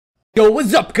Yo,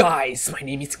 what's up guys? My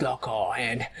name is GLOCO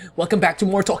and welcome back to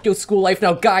more Tokyo School Life.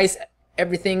 Now guys,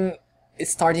 everything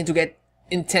is starting to get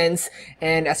intense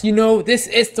and as you know, this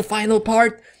is the final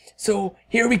part. So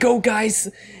here we go guys,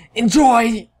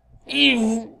 enjoy!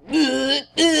 The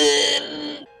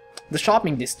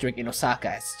shopping district in Osaka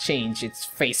has changed its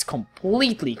face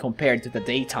completely compared to the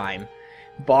daytime.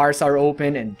 Bars are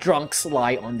open and drunks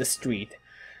lie on the street.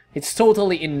 It's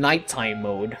totally in nighttime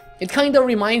mode. It kinda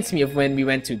reminds me of when we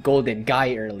went to Golden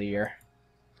Guy earlier.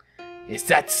 Is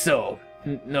that so?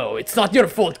 No, it's not your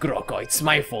fault, GLOCO. It's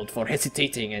my fault for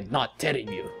hesitating and not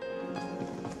telling you.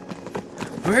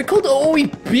 Where could Aoi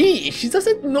be? She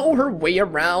doesn't know her way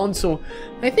around, so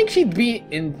I think she'd be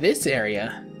in this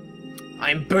area.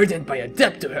 I'm burdened by a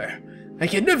debt to her. I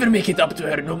can never make it up to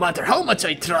her no matter how much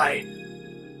I try.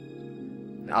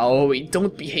 Aoi,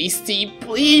 don't be hasty,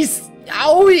 please!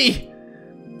 Aoi!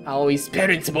 Aoi's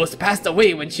parents both passed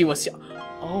away when she was young.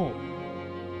 Oh,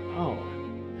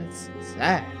 that's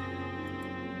sad.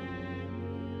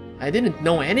 I didn't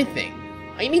know anything.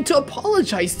 I need to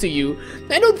apologize to you.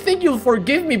 I don't think you'll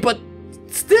forgive me, but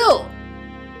still.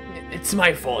 It's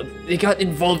my fault. They got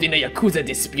involved in a Yakuza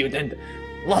dispute and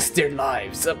lost their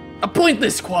lives. A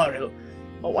pointless quarrel.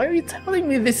 Why are you telling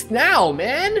me this now,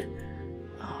 man?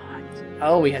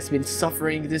 Aoi has been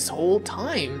suffering this whole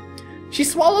time. She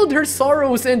swallowed her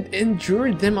sorrows and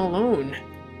endured them alone.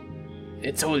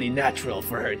 It's only natural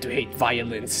for her to hate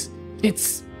violence.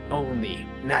 It's only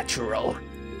natural.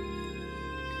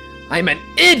 I'm an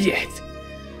idiot!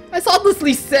 I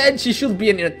thoughtlessly said she should be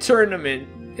in a tournament.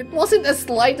 It wasn't as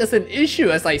light as an issue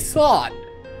as I thought.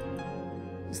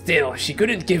 Still, she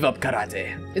couldn't give up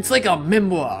karate. It's like a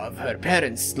memoir of her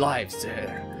parents' lives to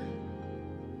her.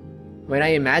 When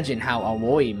I imagine how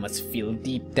Aoi must feel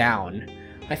deep down,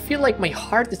 I feel like my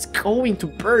heart is going to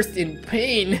burst in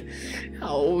pain.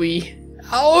 Aoi.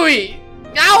 Aoi!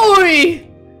 Aoi!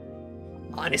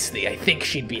 Honestly, I think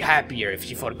she'd be happier if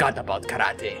she forgot about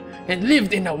karate and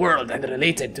lived in a world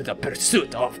unrelated to the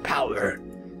pursuit of power.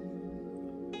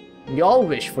 We all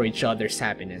wish for each other's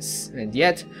happiness, and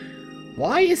yet,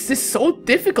 why is this so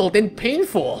difficult and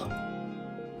painful?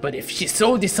 But if she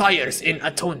so desires in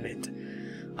atonement,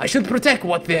 I should protect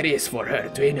what there is for her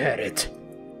to inherit.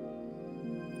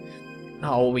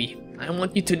 Aoi, I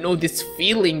want you to know this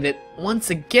feeling that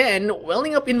once again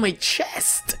welling up in my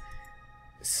chest.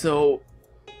 So,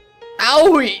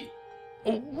 Aoi!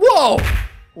 Whoa!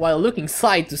 While looking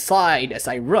side to side as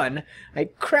I run, I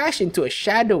crash into a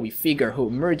shadowy figure who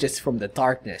emerges from the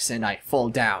darkness and I fall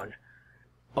down.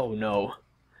 Oh no.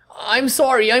 I'm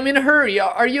sorry, I'm in a hurry.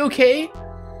 Are you okay?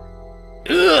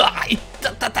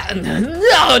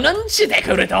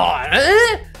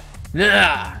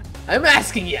 Nah, I'm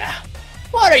asking ya.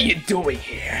 What are you doing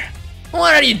here?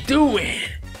 What are you doing?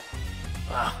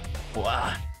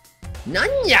 What?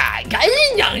 Nanya,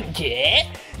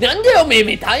 galinyanke? Nande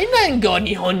omeme Thailand go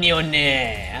nihon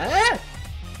ne?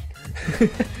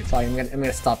 Sorry, I'm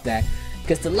gonna stop that.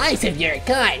 Cause the likes of your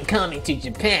kind coming to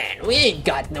Japan, we ain't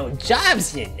got no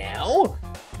jobs, you know.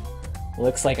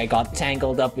 Looks like I got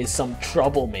tangled up with some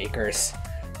troublemakers.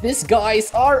 These guys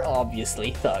are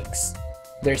obviously thugs.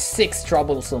 They're 6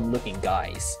 troublesome looking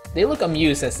guys. They look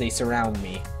amused as they surround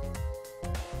me.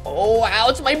 Oh,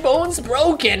 ouch, my bone's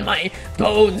broken! My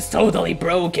bone's totally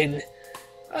broken!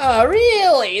 Oh,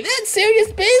 really? That's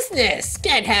serious business!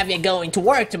 Can't have you going to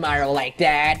work tomorrow like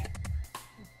that!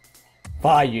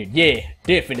 Fired, yeah,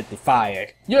 definitely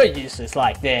fired. You're useless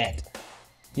like that.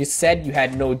 You said you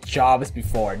had no jobs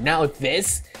before, now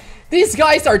this? These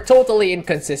guys are totally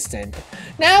inconsistent.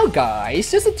 Now guys,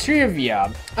 just a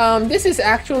trivia. This is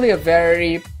actually a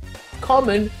very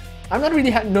common, I don't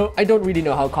really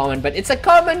know how common, but it's a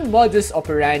common modus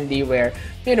operandi where,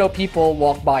 you know, people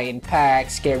walk by in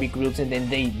packs, scary groups, and then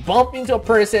they bump into a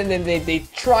person and they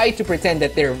try to pretend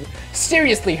that they're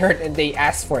seriously hurt and they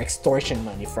ask for extortion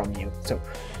money from you. So,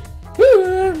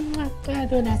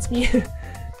 don't ask me.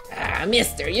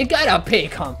 Mister, you gotta pay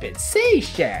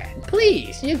compensation.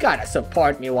 Please, you gotta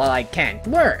support me while I can't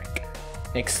work.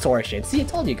 Extortion. See, I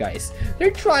told you guys.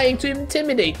 They're trying to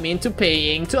intimidate me into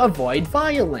paying to avoid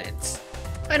violence.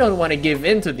 I don't want to give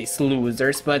in to these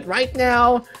losers, but right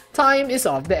now, time is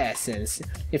of the essence.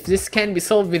 If this can be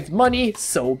solved with money,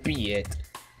 so be it.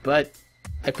 But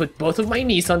I put both of my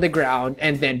knees on the ground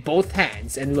and then both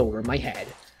hands and lower my head.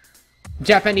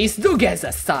 Japanese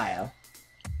Dugeza style.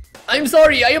 I'm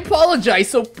sorry, I apologize,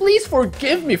 so please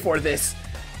forgive me for this.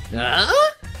 Huh?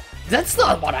 That's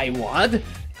not what I want.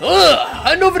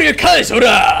 Hand over your cash,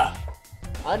 ora!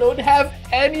 I don't have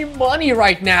any money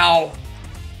right now.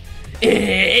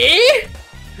 Eh?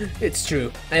 It's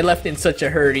true. I left in such a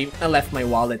hurry. I left my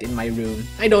wallet in my room.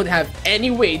 I don't have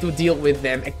any way to deal with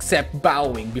them except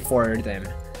bowing before them.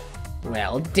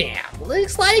 Well, damn.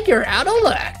 Looks like you're out of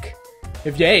luck.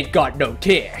 If you ain't got no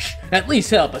cash, at least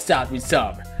help us out with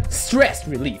some stress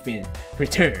relief in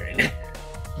return.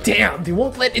 Damn, they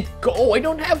won't let it go. I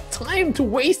don't have time to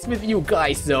waste with you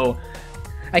guys though.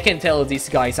 I can tell these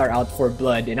guys are out for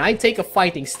blood and I take a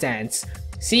fighting stance.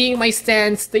 Seeing my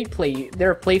stance,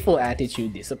 their playful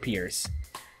attitude disappears.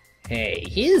 Hey,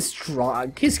 he's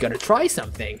strong. He's gonna try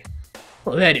something.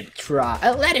 Let him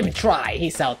try.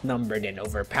 He's outnumbered and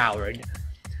overpowered.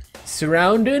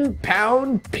 Surround and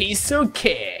pound piece of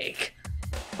cake.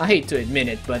 I hate to admit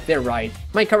it, but they're right.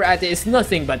 My karate is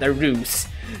nothing but a ruse.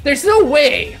 There's no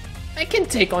way I can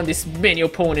take on this many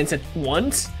opponents at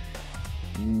once.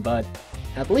 But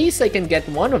at least I can get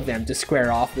one of them to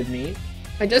square off with me.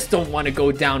 I just don't want to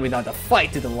go down without a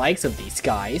fight to the likes of these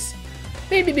guys.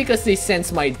 Maybe because they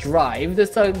sense my drive, the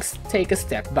thugs take a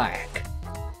step back.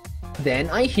 Then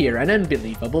I hear an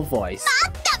unbelievable voice.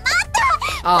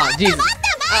 Ah, Jesus.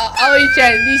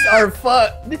 Aoi-chan, these are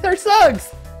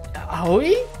thugs.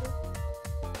 Aoi?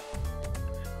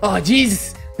 Oh,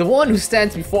 Jesus. The one who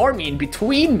stands before me and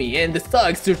between me and the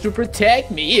thugs to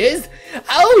protect me is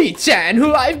Aoi-chan,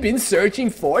 who I've been searching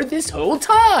for this whole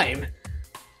time.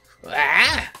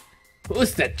 Ah,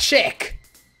 who's the chick?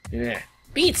 Yeah,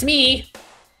 beats me.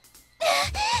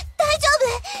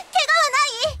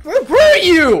 Where were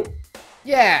you?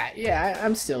 Yeah,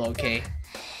 I'm still okay.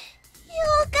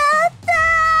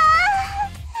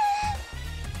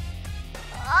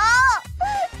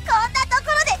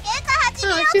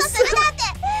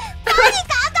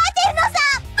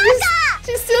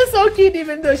 She's still so cute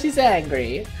even though she's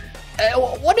angry.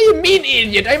 What do you mean,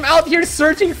 idiot? I'm out here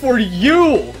searching for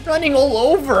you! Running all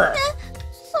over!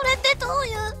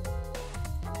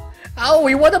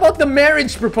 Aoi, what about the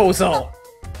marriage proposal?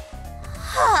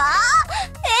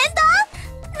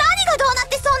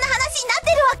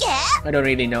 I don't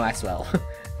really know as well.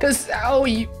 Cause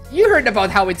Aoi, you heard about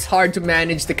how it's hard to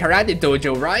manage the karate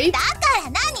dojo, right?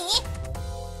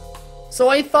 So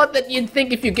I thought that you'd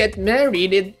think if you get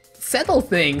married, it'd settle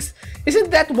things.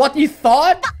 Isn't that what you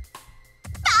thought?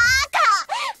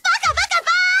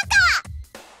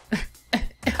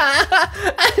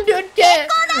 I don't get.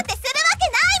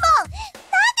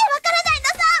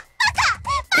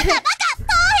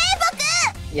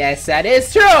 Yes, that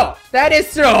is true. That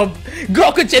is true.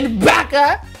 Goku-chan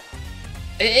baka.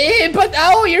 But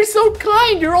Ao, you're so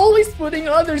kind. You're always putting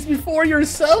others before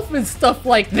yourself and stuff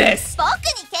like this.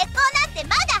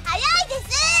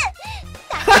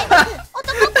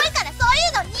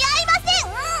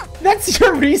 That's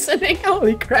your reasoning?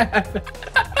 Holy crap.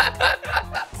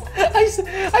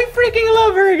 I freaking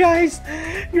love her, guys.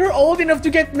 You're old enough to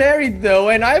get married though,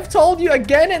 and I've told you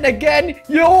again and again,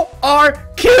 you are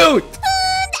cute.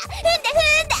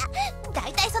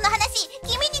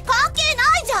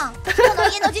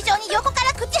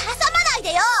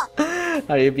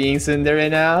 Are you being tsundere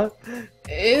now?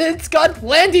 It's got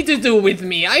plenty to do with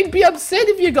me. I'd be upset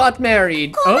if you got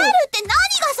married. Oh?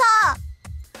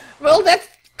 Well, that's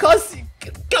cause...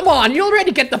 Come on, you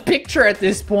already get the picture at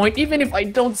this point, even if I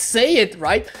don't say it,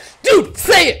 right? Dude,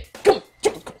 say it! Come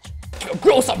on,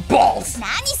 grow some balls!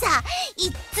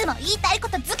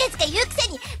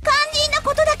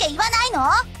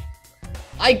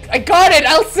 I got it,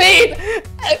 I'll say it!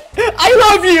 I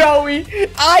love you, Aoi!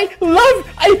 I love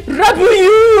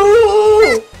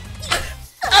you!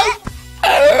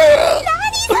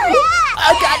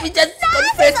 Oh god, we just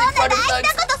confessed in front of thugs!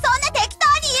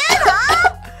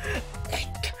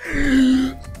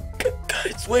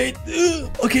 Guys, wait.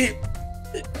 Okay.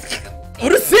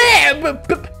 Urusei!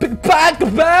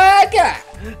 Baka!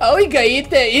 Aoi ga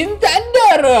iite intan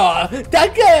daro!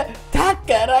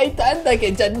 Takara itanda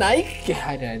ke janai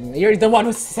ka? You're the one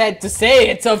who said to say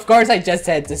it, so of course I just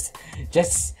said to...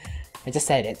 I just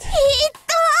said it.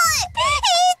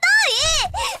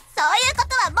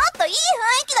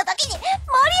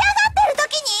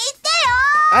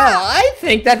 Oh, I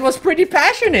think that was pretty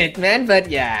passionate, man, but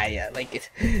yeah, like,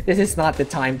 this is not the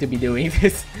time to be doing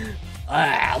this.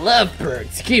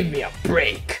 Lovebirds, give me a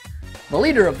break. The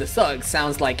leader of the thugs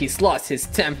sounds like he's lost his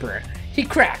temper. He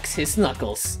cracks his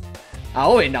knuckles.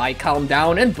 Aoi and I calm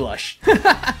down and blush.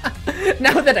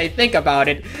 Now that I think about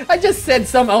it, I just said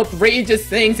some outrageous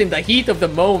things in the heat of the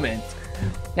moment.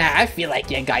 Now I feel like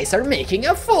you guys are making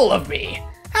a fool of me.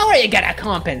 How are you gonna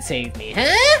compensate me,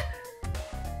 huh?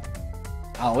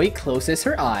 Aoi closes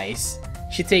her eyes.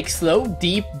 She takes slow,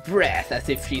 deep breath as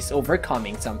if she's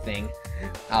overcoming something.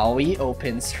 Aoi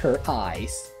opens her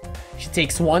eyes. She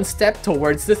takes one step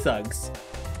towards the thugs.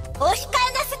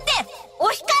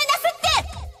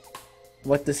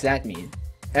 What does that mean?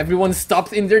 Everyone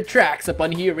stopped in their tracks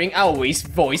upon hearing Aoi's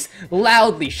voice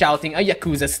loudly shouting a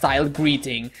Yakuza-style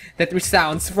greeting that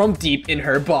resounds from deep in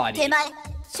her body.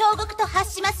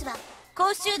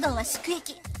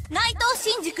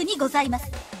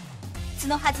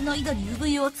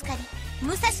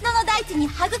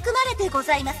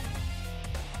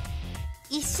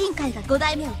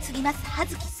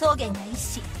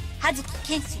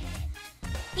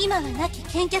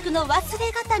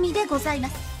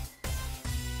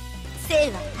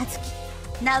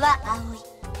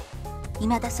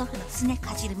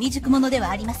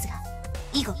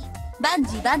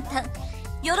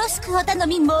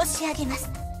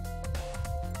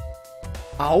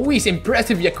 Aoi's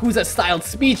impressive Yakuza-style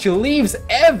speech leaves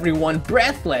everyone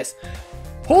breathless.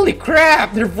 Holy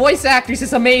crap, their voice actress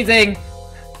is amazing!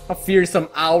 A fearsome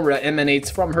aura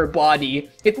emanates from her body.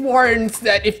 It warns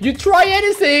that if you try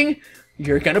anything,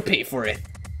 you're gonna pay for it.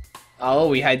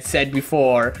 Aoi had said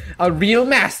before, a real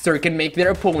master can make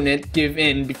their opponent give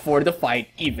in before the fight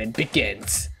even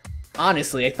begins.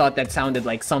 Honestly, I thought that sounded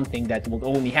like something that would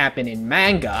only happen in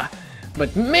manga,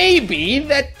 but maybe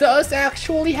that does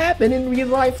actually happen in real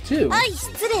life too.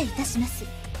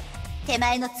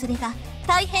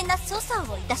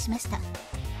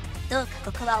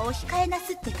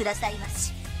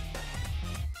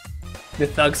 The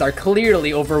thugs are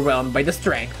clearly overwhelmed by the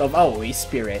strength of Aoi's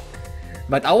spirit.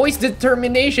 But Aoi's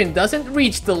determination doesn't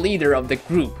reach the leader of the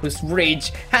group, whose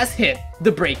rage has hit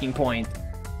the breaking point.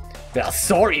 Well,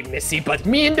 sorry, Missy, but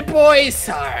me and the boys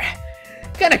are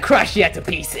gonna crush you to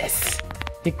pieces.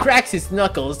 He cracks his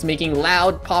knuckles, making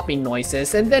loud popping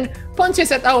noises, and then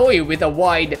punches at Aoi with a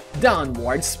wide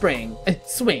downward swing.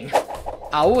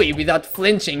 Aoi, without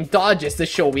flinching, dodges the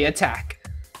showy attack.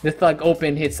 The thug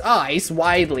opened his eyes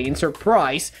widely in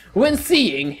surprise when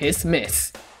seeing his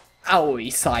miss. Aoi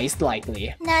sighs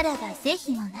lightly.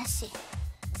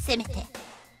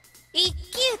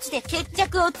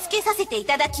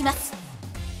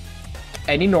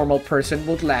 Any normal person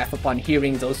would laugh upon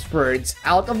hearing those words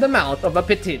out of the mouth of a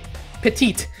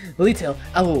petite little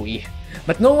Aoi.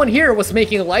 But no one here was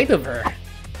making light of her.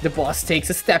 The boss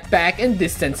takes a step back and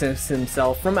distances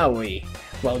himself from Aoi,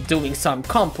 while doing some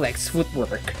complex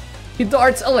footwork. He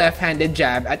darts a left-handed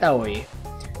jab at Aoi.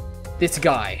 This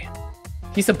guy,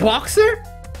 he's a boxer?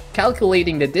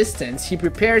 Calculating the distance, he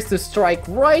prepares to strike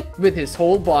right with his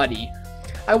whole body.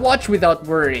 I watch without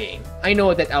worrying. I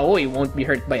know that Aoi won't be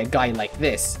hurt by a guy like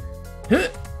this.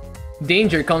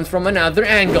 Danger comes from another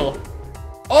angle.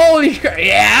 Holy crap!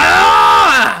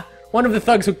 Yeah! One of the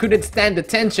thugs who couldn't stand the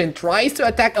tension tries to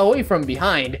attack Aoi from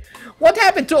behind. What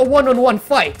happened to a one-on-one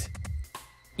fight?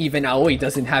 Even Aoi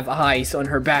doesn't have eyes on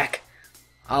her back.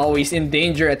 Aoi's in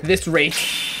danger at this rate.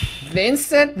 The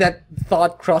instant that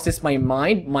thought crosses my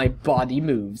mind, my body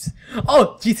moves.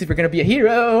 Oh, jeez, if we're gonna be a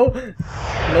hero!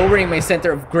 Lowering my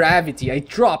center of gravity, I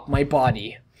drop my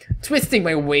body. Twisting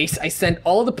my waist, I send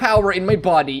all the power in my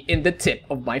body in the tip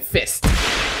of my fist.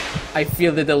 I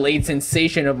feel the delayed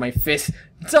sensation of my fist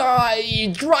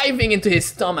driving into his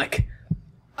stomach.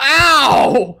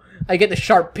 Ow! I get a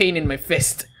sharp pain in my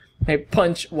fist. My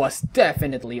punch was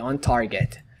definitely on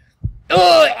target.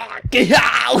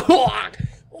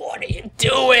 What are you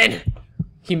doing?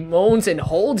 He moans and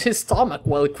holds his stomach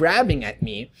while grabbing at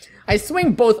me. I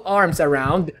swing both arms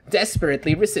around,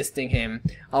 desperately resisting him.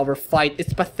 Our fight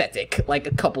is pathetic, like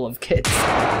a couple of kids.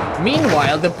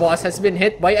 Meanwhile, the boss has been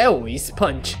hit by Aoi's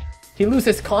punch. He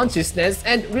loses consciousness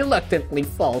and reluctantly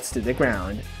falls to the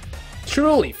ground.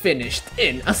 Truly finished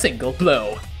in a single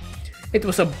blow. It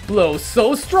was a blow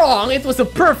so strong, it was a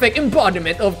perfect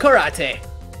embodiment of karate.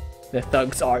 The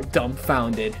thugs are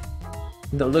dumbfounded.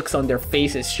 The looks on their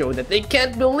faces show that they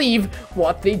can't believe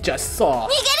what they just saw.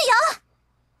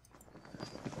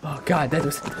 Oh god, that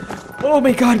was... Oh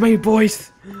my god, my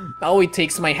voice! Aoi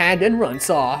takes my hand and runs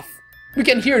off. We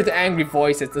can hear the angry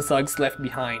voices the thugs left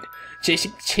behind,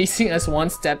 chasing us one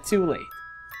step too late.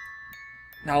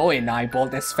 Aoi and I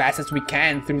bolt as fast as we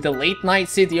can through the late-night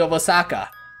city of Osaka.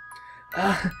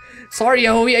 Sorry,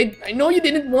 Aoi, I know you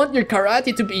didn't want your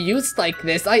karate to be used like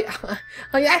this. I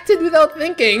acted without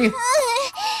thinking.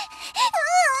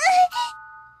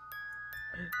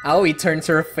 Aoi turns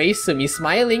her face to me,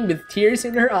 smiling with tears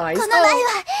in her eyes.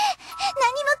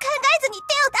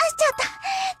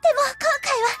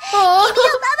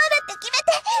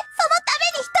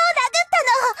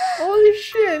 Holy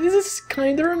shit, this is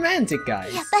kinda romantic,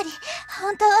 guys.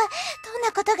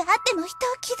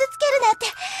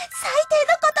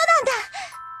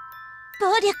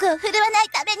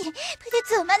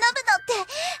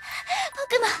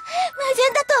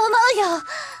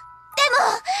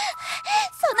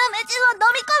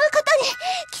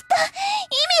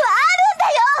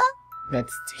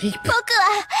 That's deep.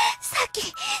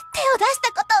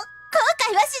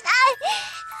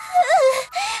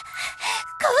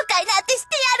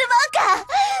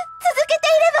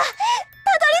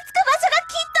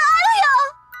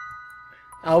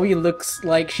 Aoi looks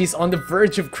like she's on the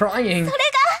verge of crying.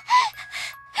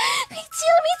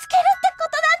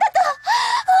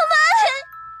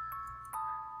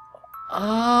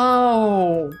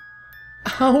 Oh,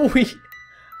 Aoi,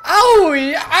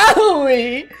 Aoi,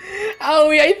 Aoi,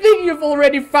 Aoi, I think you've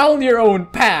already found your own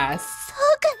path.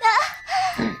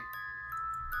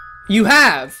 You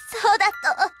have.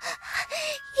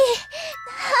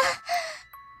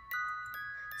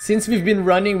 Since we've been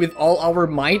running with all our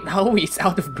might, Aoi is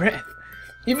out of breath.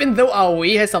 Even though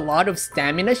Aoi has a lot of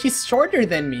stamina, she's shorter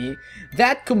than me.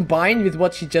 That combined with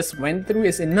what she just went through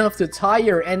is enough to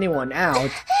tire anyone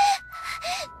out.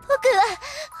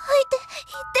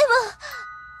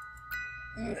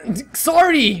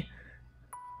 Sorry!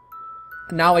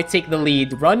 Now I take the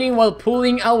lead, running while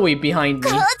pulling Aoi behind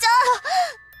me.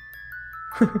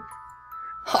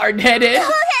 Hard-headed!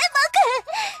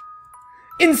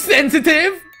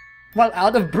 Insensitive! While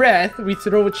out of breath, we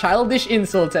throw childish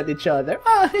insults at each other.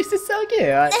 Oh, this is so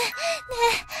cute!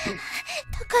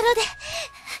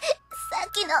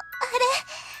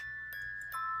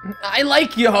 I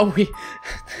like you, Aoi.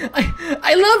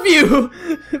 I love you!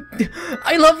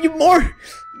 I love you more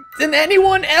than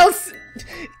anyone else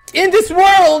in this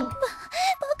world!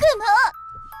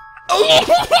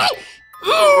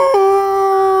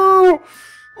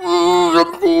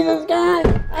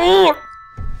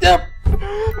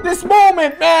 This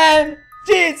moment, man!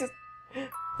 Jesus!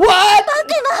 What?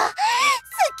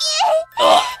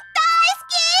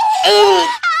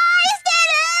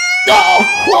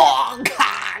 Oh,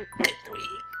 God.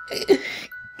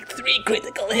 Three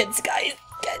critical hits, guys.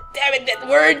 God damn it, that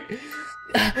word.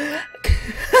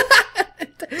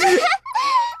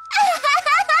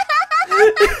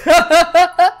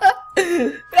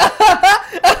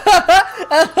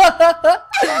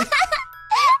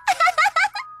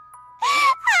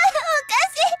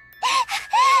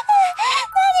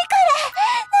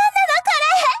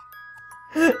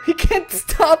 He can't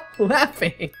stop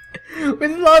laughing.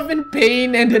 With love and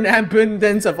pain and an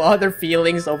abundance of other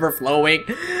feelings overflowing,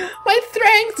 my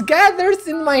strength gathers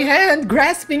in my hand,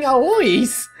 grasping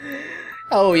Aoi's.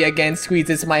 Aoi again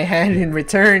squeezes my hand in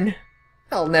return.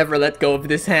 I'll never let go of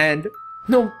this hand,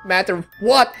 no matter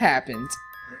what happens.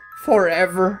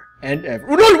 Forever and ever.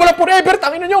 Wala forever!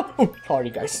 Tangina nyo! Oh, sorry,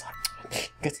 guys.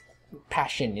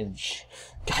 Passion and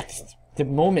God, the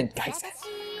moment, guys.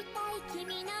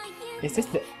 Is this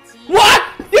the... What?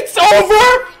 It's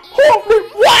over? Holy...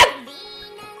 What?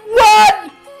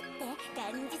 What?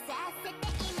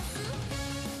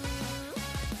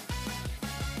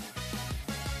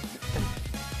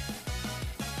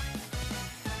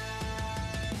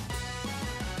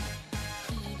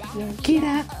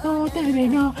 Oh,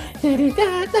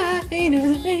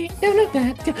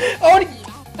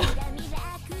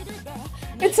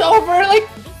 it's over, like,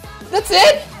 that's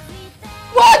it?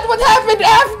 What happened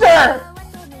after?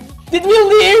 Did we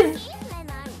leave?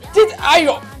 Did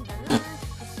I...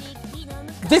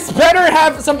 This better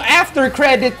have some after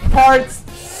credit parts.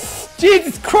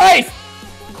 Jesus Christ!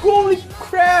 Holy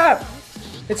crap!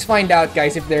 Let's find out,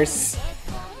 guys, if there's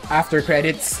after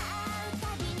credits.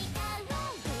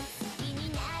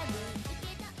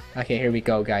 Okay, here we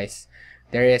go, guys.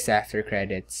 There is after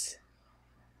credits.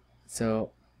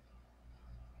 So,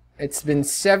 it's been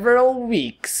several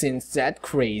weeks since that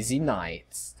crazy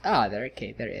night. Ah, there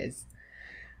is.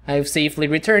 I've safely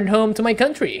returned home to my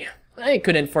country. I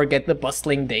couldn't forget the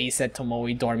bustling days at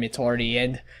Tomoe Dormitory,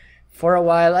 and for a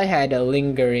while I had a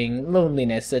lingering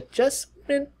loneliness that just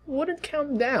wouldn't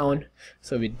calm down.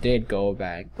 So we did go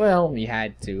back. Well, we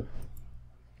had to.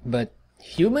 But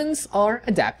humans are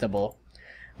adaptable.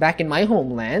 Back in my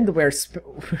homeland, where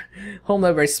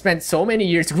I spent so many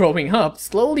years growing up,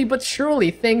 slowly but surely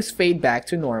things fade back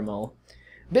to normal.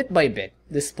 Bit by bit,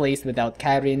 this place without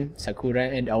Karin, Sakura,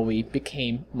 and Aoi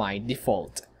became my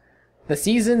default. The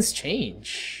seasons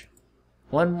change.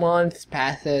 1 month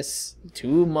passes,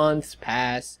 2 months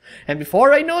pass, and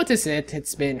before I notice it,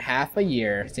 it's been half a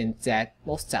year since that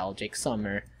nostalgic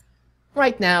summer.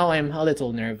 Right now, I'm a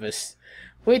little nervous,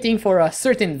 waiting for a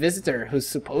certain visitor who's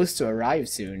supposed to arrive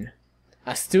soon.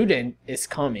 A student is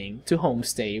coming to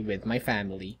homestay with my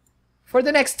family. For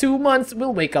the next 2 months,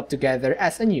 we'll wake up together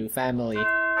as a new family.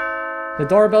 The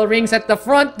doorbell rings at the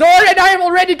front door and I am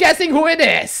already guessing who it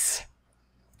is!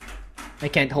 I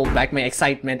can't hold back my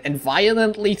excitement and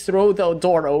violently throw the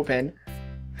door open.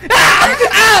 Ah!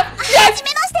 Ah! Yes!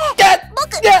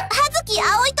 Yes!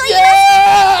 Yeah!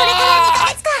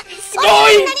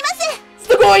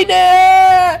 Sugoi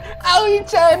ne!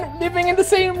 Aoi-chan living in the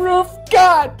same roof.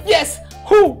 God, yes!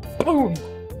 Who? Boom!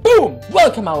 Boom!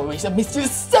 Welcome, Aoi. I miss you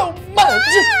so much!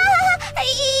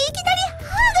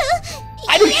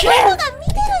 I don't care!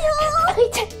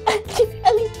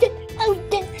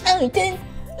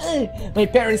 My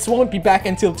parents won't be back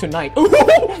until tonight.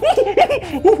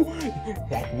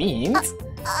 That means...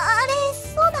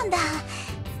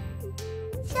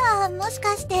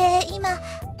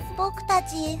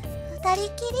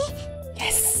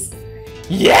 Yes!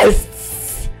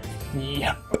 Yes!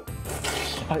 Yep.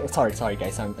 Oh, sorry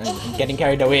guys, I'm getting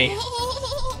carried away.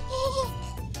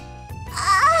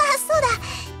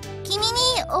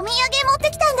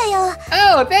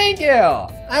 Oh, thank you!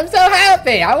 I'm so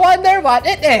happy! I wonder what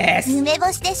it is!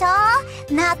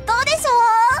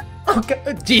 Oh,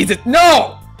 Jesus,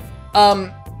 no!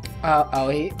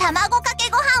 Aoi?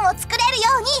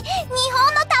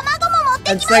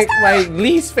 It's like my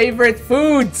least favorite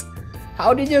foods!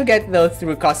 How did you get those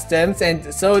through customs?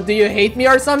 And so do you hate me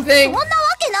or something?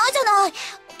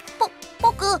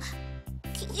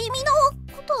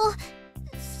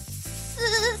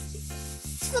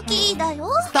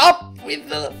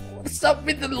 Stop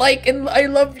with the like and I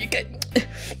love you guys.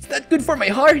 It's not good for my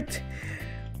heart.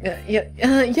 Yeah.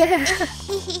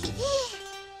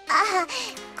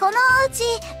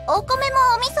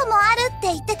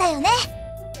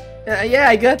 Yeah,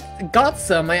 I got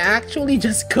some. I actually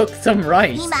just cooked some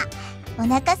rice.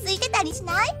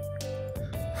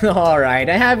 Alright,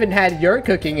 I haven't had your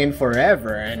cooking in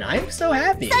forever, and I'm so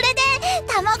happy. Oh,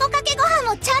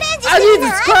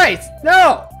 Jesus Christ!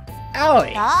 No!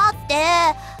 Aoi!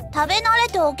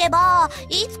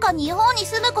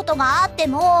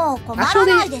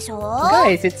 Actually,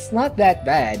 guys, it's not that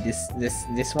bad.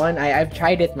 This one, I've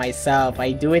tried it myself.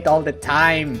 I do it all the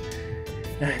time.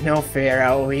 No fair,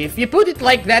 Aoi. If you put it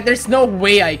like that, there's no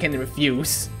way I can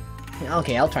refuse.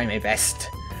 Okay, I'll try my best.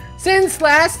 Since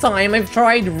last time, I've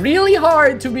tried really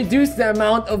hard to reduce the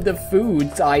amount of the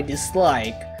foods I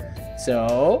dislike.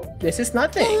 So, this is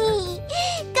nothing.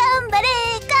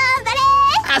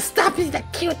 Ah, stop with the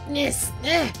cuteness!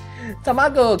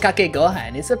 Tamago kake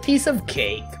gohan is a piece of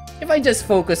cake. If I just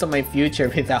focus on my future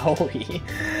with Aoi.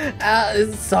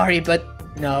 Sorry, but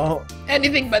no.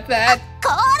 Anything but that.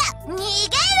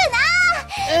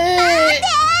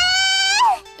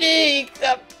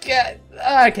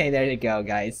 Okay, there you go,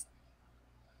 guys.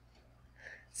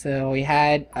 So we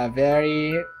had a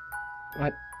very...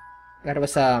 That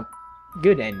was a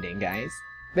good ending, guys.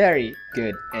 Very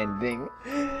good ending.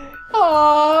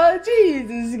 Oh,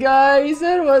 Jesus, guys.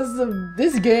 That was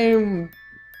this game.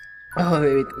 Oh,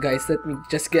 wait, guys, let me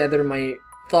just gather my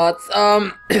thoughts.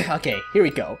 Okay, here we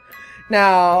go.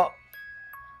 Now,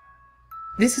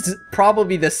 this is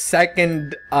probably the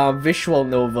second visual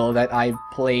novel that I've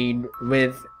played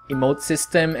with emote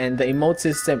system, and the emote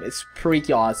system is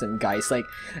pretty awesome, guys. Like,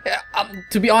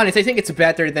 to be honest, I think it's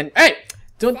better than... Hey!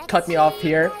 Don't cut me off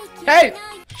here. Hey!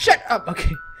 Shut up!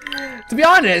 Okay. To be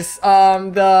honest,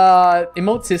 the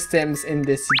emote systems in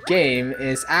this game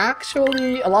is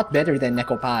actually a lot better than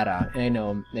Nekopara. You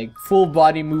know, like full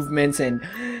body movements, and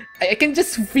I can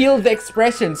just feel the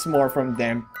expressions more from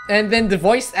them. And then the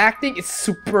voice acting is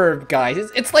superb,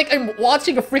 guys. It's like I'm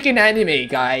watching a freaking anime,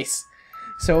 guys.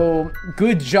 So,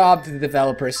 good job to the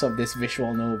developers of this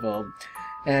visual novel.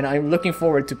 And I'm looking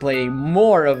forward to playing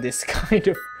more of this kind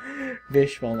of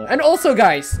visual novel. And also,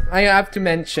 guys, I have to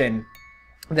mention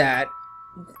that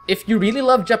if you really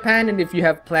love Japan and if you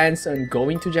have plans on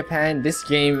going to Japan, this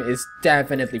game is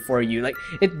definitely for you. Like,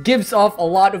 it gives off a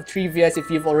lot of trivias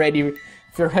if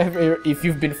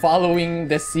you've been following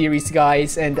the series,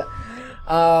 guys. And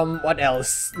what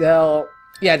else? Well,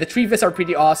 yeah, the trivias are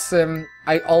pretty awesome.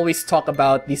 I always talk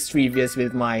about these trivias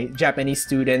with my Japanese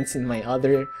students in my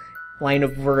other line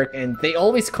of work, and they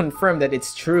always confirm that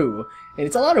it's true. And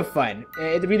it's a lot of fun.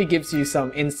 It really gives you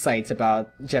some insights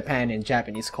about Japan and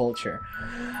Japanese culture.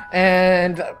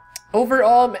 And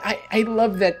overall, I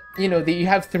love that, you know, that you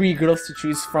have 3 girls to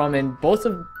choose from, and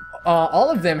all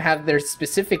of them have their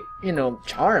specific, you know,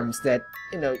 charms that,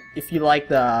 you know, if you like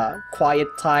the quiet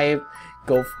type,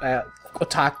 go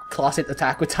closet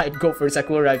otaku type, go for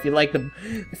Sakura. If you like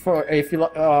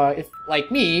if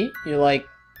like me, you like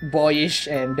boyish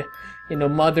and, you know,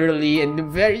 motherly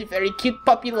and very, very cute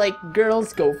puppy-like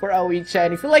girls, go for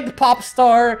Aoi-chan. If you like the pop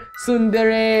star,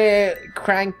 tsundere,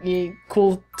 cranky,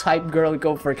 cool type girl,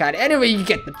 go for Kat. Anyway, you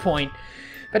get the point.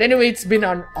 But anyway, it's been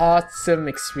an awesome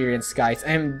experience, guys.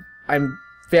 I'm I'm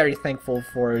very thankful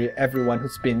for everyone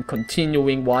who's been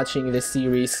continuing watching this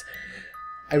series.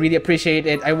 I really appreciate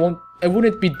it. I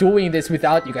wouldn't be doing this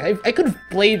without you guys. I could have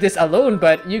played this alone,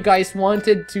 but you guys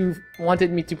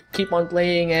wanted me to keep on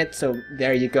playing it, so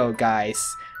there you go,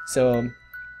 guys. So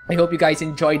I hope you guys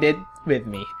enjoyed it with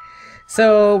me.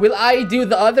 So will I do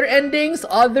the other endings,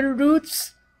 other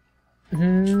routes?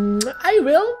 I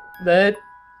will, but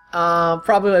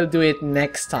probably I'll do it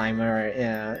next time or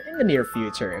in the near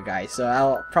future, guys. So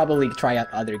I'll probably try out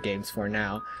other games for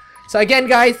now. So again,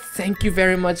 guys, thank you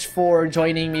very much for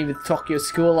joining me with Tokyo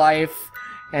School Life,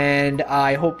 and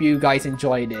I hope you guys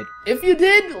enjoyed it. If you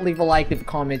did, leave a like, leave a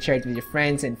comment, share it with your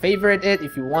friends, and favorite it.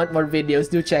 If you want more videos,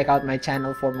 do check out my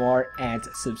channel for more and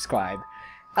subscribe.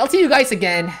 I'll see you guys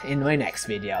again in my next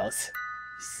videos.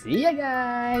 See ya,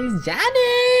 guys. Johnny!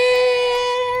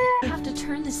 I have to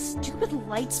turn the stupid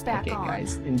lights back on. Okay,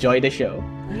 guys, enjoy the show.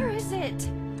 Where is it?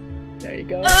 There you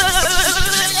go. Oh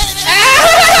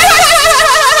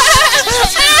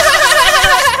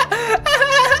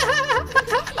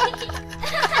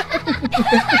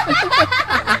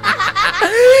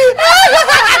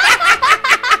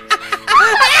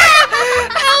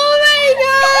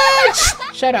my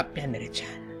gosh! Shut up, Yanmere-chan.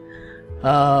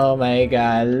 Oh my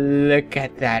god, look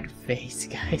at that face,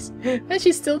 guys. And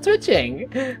she's still twitching.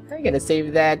 I'm gonna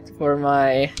save that for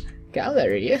my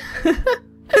gallery.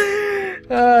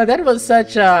 That was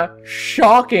such a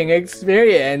shocking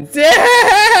experience.